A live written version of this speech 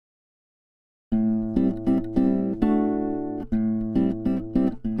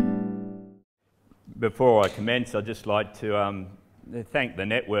Before I commence, I'd just like to thank the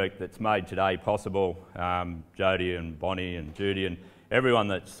network that's made today possible, Jodie and Bonnie and Judy and everyone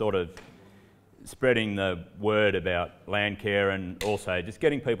that's sort of spreading the word about Landcare and also just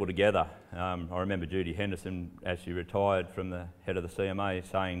getting people together. I remember Judy Henderson, as she retired from the head of the CMA,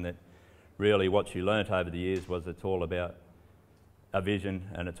 saying that really what she learnt over the years was it's all about a vision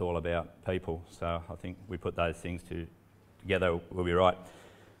and it's all about people. So I think we put those things together, we'll be right.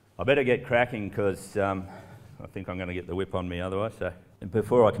 I better get cracking because I think I'm going to get the whip on me otherwise. So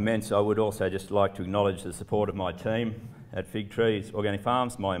before I commence, I would also just like to acknowledge the support of my team at Fig Trees Organic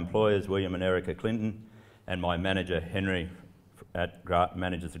Farms, my employers William and Erica Clinton, and my manager Henry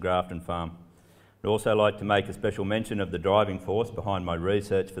manages the Grafton farm. I'd also like to make a special mention of the driving force behind my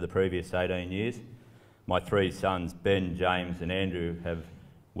research for the previous 18 years. My three sons, Ben, James and Andrew, have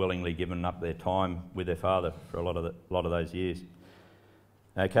willingly given up their time with their father for a lot of those years.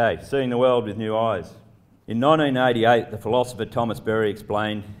 Okay, seeing the world with new eyes. In 1988, the philosopher Thomas Berry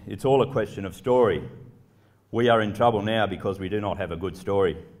explained, "It's all a question of story. We are in trouble now because we do not have a good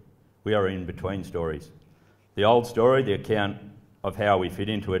story. We are in between stories. The old story, the account of how we fit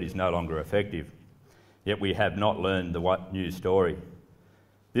into it, is no longer effective. Yet we have not learned the new story.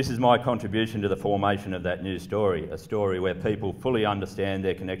 This is my contribution to the formation of that new story, a story where people fully understand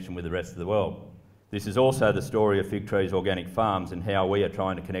their connection with the rest of the world. This is also the story of Fig Trees Organic Farms and how we are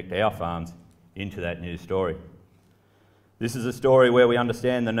trying to connect our farms into that new story. This is a story where we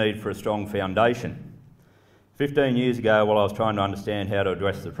understand the need for a strong foundation. 15 years ago, while I was trying to understand how to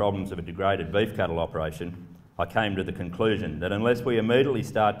address the problems of a degraded beef cattle operation, I came to the conclusion that unless we immediately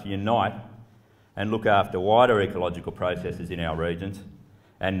start to unite and look after wider ecological processes in our regions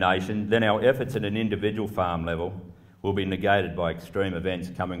and nation, then our efforts at an individual farm level will be negated by extreme events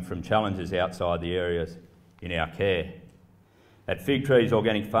coming from challenges outside the areas in our care. At Fig Trees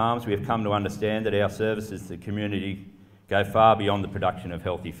Organic Farms, we have come to understand that our services to the community go far beyond the production of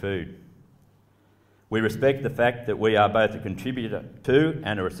healthy food. We respect the fact that we are both a contributor to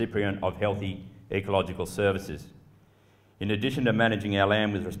and a recipient of healthy ecological services. In addition to managing our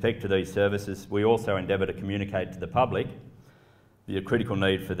land with respect to these services, we also endeavour to communicate to the public the critical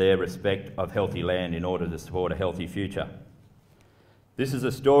need for their respect of healthy land in order to support a healthy future. This is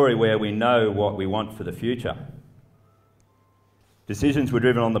a story where we know what we want for the future. Decisions were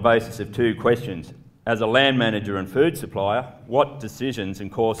driven on the basis of two questions. As a land manager and food supplier, what decisions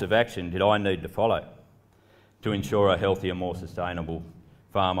and course of action did I need to follow to ensure a healthier, more sustainable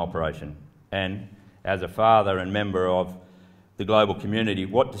farm operation? And as a father and member of the global community,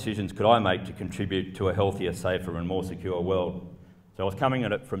 what decisions could I make to contribute to a healthier, safer and more secure world? So I was coming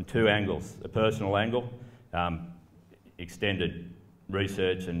at it from two angles: the personal angle, extended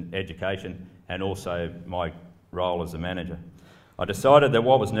research and education, and also my role as a manager. I decided that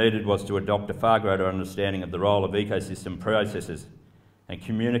what was needed was to adopt a far greater understanding of the role of ecosystem processes and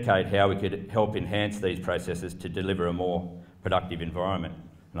communicate how we could help enhance these processes to deliver a more productive environment.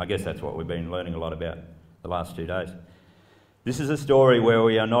 And I guess that's what we've been learning a lot about the last 2 days. This is a story where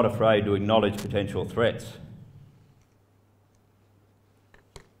we are not afraid to acknowledge potential threats.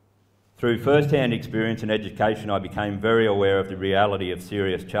 Through first-hand experience and education, I became very aware of the reality of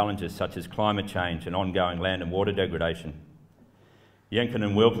serious challenges such as climate change and ongoing land and water degradation. Jenkin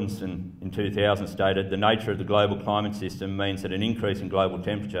and Wilkinson in 2000 stated, "The nature of the global climate system means that an increase in global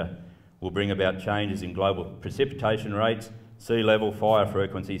temperature will bring about changes in global precipitation rates, sea level, fire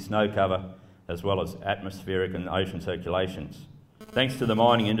frequency, snow cover, as well as atmospheric and ocean circulations. Thanks to the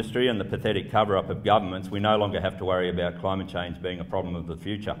mining industry and the pathetic cover-up of governments, we no longer have to worry about climate change being a problem of the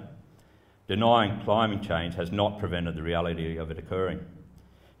future. Denying climate change has not prevented the reality of it occurring.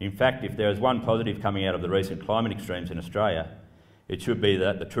 In fact, if there is one positive coming out of the recent climate extremes in Australia, it should be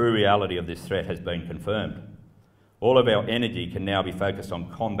that the true reality of this threat has been confirmed. All of our energy can now be focused on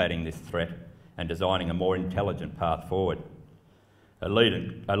combating this threat and designing a more intelligent path forward." A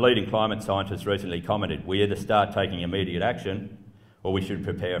leading climate scientist recently commented, "We either start taking immediate action or we should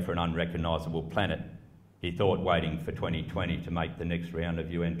prepare for an unrecognisable planet." He thought waiting for 2020 to make the next round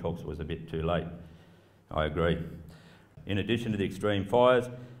of UN talks was a bit too late. I agree. In addition to the extreme fires,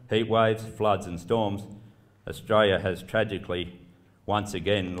 heat waves, floods and storms, Australia has tragically once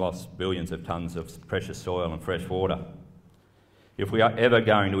again lost billions of tonnes of precious soil and fresh water. If we are ever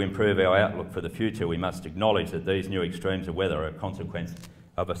going to improve our outlook for the future, we must acknowledge that these new extremes of weather are a consequence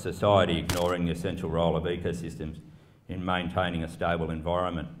of a society ignoring the essential role of ecosystems in maintaining a stable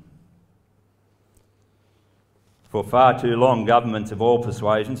environment. For far too long, governments of all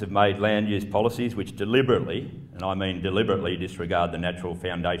persuasions have made land use policies which deliberately, and I mean deliberately, disregard the natural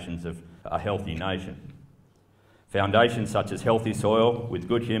foundations of a healthy nation. Foundations such as healthy soil with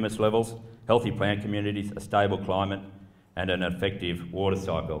good humus levels, healthy plant communities, a stable climate, and an effective water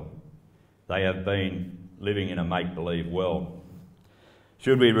cycle. They have been living in a make-believe world.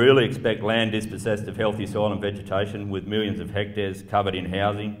 Should we really expect land dispossessed of healthy soil and vegetation with millions of hectares covered in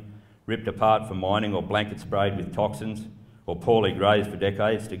housing, ripped apart for mining or blanket sprayed with toxins, or poorly grazed for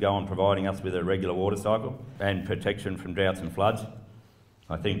decades to go on providing us with a regular water cycle and protection from droughts and floods?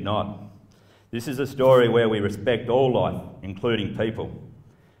 I think not. This is a story where we respect all life, including people.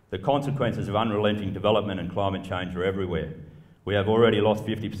 The consequences of unrelenting development and climate change are everywhere. We have already lost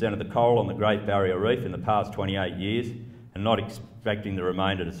 50% of the coral on the Great Barrier Reef in the past 28 years and not expecting the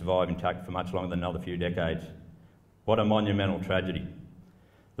remainder to survive intact for much longer than another few decades. What a monumental tragedy.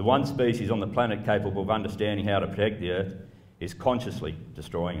 The one species on the planet capable of understanding how to protect the Earth is consciously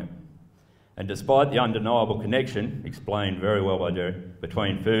destroying it. And despite the undeniable connection, explained very well by Jerry,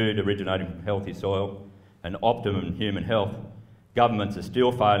 between food originating from healthy soil and optimum human health, governments are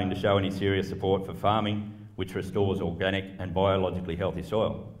still failing to show any serious support for farming which restores organic and biologically healthy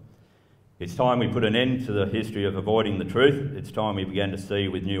soil. It's time we put an end to the history of avoiding the truth. It's time we began to see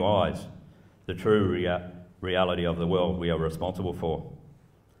with new eyes the true reality of the world we are responsible for.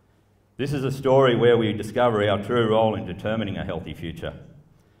 This is a story where we discover our true role in determining a healthy future.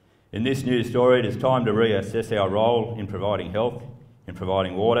 In this new story, it is time to reassess our role in providing health, in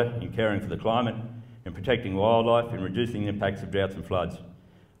providing water, in caring for the climate, in protecting wildlife, in reducing the impacts of droughts and floods.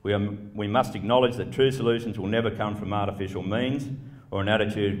 We must acknowledge that true solutions will never come from artificial means or an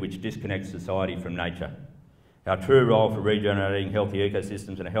attitude which disconnects society from nature. Our true role for regenerating healthy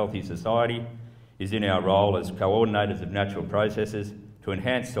ecosystems and a healthy society is in our role as coordinators of natural processes to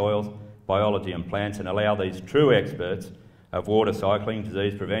enhance soils, biology and plants and allow these true experts of water cycling,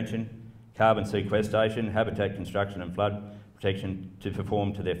 disease prevention, carbon sequestration, habitat construction and flood protection to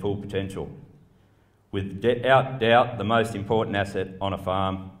perform to their full potential. Without doubt, the most important asset on a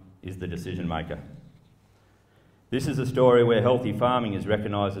farm is the decision maker. This is a story where healthy farming is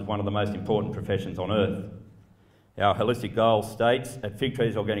recognised as one of the most important professions on earth. Our holistic goal states, at Fig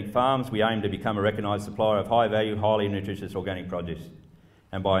Trees Organic Farms, we aim to become a recognised supplier of high-value, highly nutritious organic produce.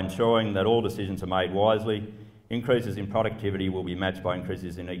 And by ensuring that all decisions are made wisely, increases in productivity will be matched by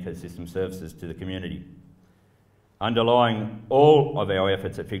increases in ecosystem services to the community. Underlying all of our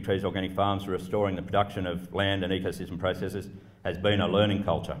efforts at Fig Trees Organic Farms for restoring the production of land and ecosystem processes has been a learning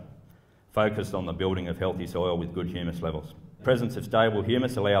culture, focused on the building of healthy soil with good humus levels. The presence of stable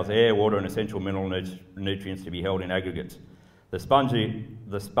humus allows air, water and essential mineral nutrients to be held in aggregates. The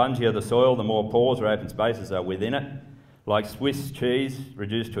spongier the soil, the more pores or open spaces are within it. Like Swiss cheese,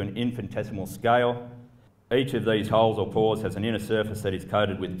 reduced to an infinitesimal scale, each of these holes or pores has an inner surface that is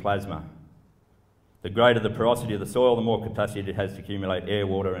coated with plasma. The greater the porosity of the soil, the more capacity it has to accumulate air,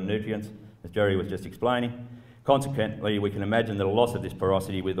 water and nutrients, as Jerry was just explaining. Consequently, we can imagine that a loss of this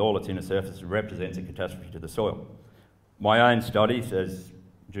porosity with all its inner surface represents a catastrophe to the soil. My own studies, as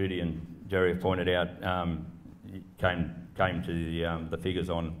Judy and Jerry have pointed out, came to the figures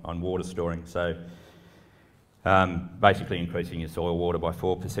on water storing. So basically increasing your soil water by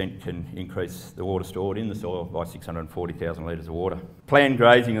 4% can increase the water stored in the soil by 640,000 litres of water. Planned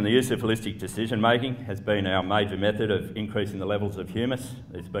grazing and the use of holistic decision making has been our major method of increasing the levels of humus.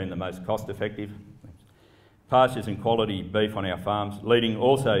 It's been the most cost effective. Pastures and quality beef on our farms, leading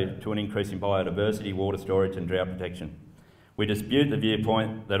also to an increase in biodiversity, water storage and drought protection. We dispute the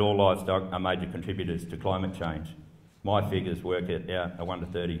viewpoint that all livestock are major contributors to climate change. My figures work out a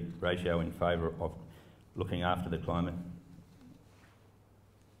 1:30 ratio in favour of looking after the climate.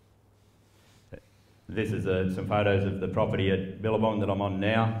 This is some photos of the property at Billabong that I'm on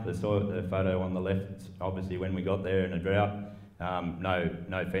now. The photo on the left, obviously when we got there in a drought,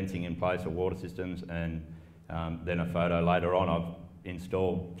 no fencing in place or water systems, and then a photo later on I've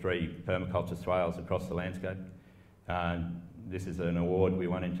installed 3 permaculture swales across the landscape. This is an award we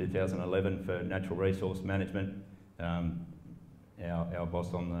won in 2011 for natural resource management. Our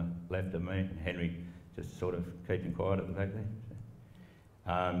boss on the left of me, Henry, just sort of keeping quiet at the back there.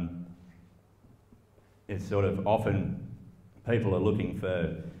 It's sort of often people are looking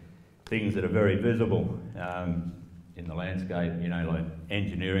for things that are very visible in the landscape, you know, like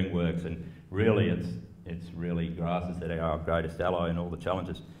engineering works, and really it's really grasses that are our greatest ally in all the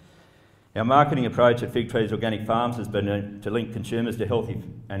challenges. Our marketing approach at Fig Trees Organic Farms has been to link consumers to healthy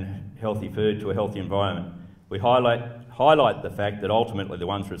food to a healthy environment. We highlight the fact that ultimately the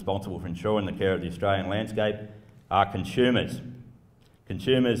ones responsible for ensuring the care of the Australian landscape are consumers.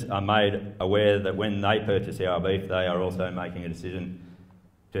 Consumers are made aware that when they purchase our beef, they are also making a decision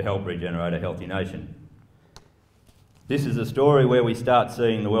to help regenerate a healthy nation. This is a story where we start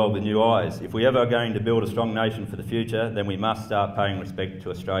seeing the world with new eyes. If we ever are going to build a strong nation for the future, then we must start paying respect to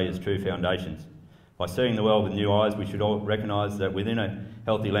Australia's true foundations. By seeing the world with new eyes, we should all recognise that within a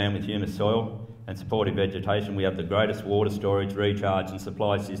healthy land with humus soil and supportive vegetation, we have the greatest water storage, recharge and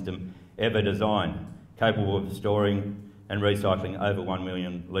supply system ever designed, capable of storing and recycling over 1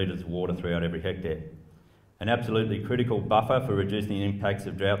 million litres of water throughout every hectare. An absolutely critical buffer for reducing the impacts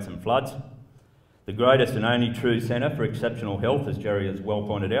of droughts and floods. The greatest and only true centre for exceptional health, as Jerry has well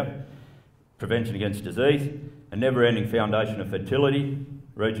pointed out, prevention against disease, a never-ending foundation of fertility,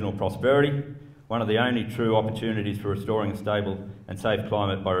 regional prosperity, one of the only true opportunities for restoring a stable and safe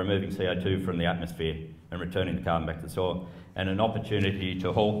climate by removing CO2 from the atmosphere and returning the carbon back to the soil, and an opportunity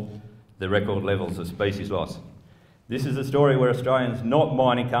to halt the record levels of species loss. This is a story where Australians, not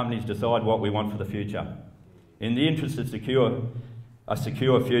mining companies, decide what we want for the future. In the interest of a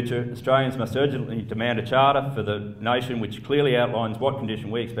secure future, Australians must urgently demand a charter for the nation which clearly outlines what condition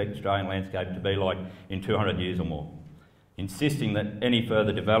we expect Australian landscape to be like in 200 years or more, insisting that any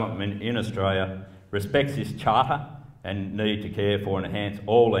further development in Australia respects this charter and need to care for and enhance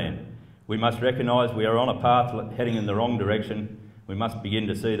all land. We must recognise we are on a path heading in the wrong direction. We must begin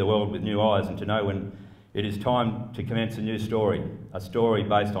to see the world with new eyes and to know when it is time to commence a new story, a story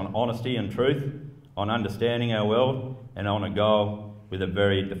based on honesty and truth, on understanding our world and on a goal with a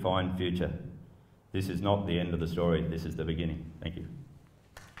very defined future. This is not the end of the story, this is the beginning. Thank you.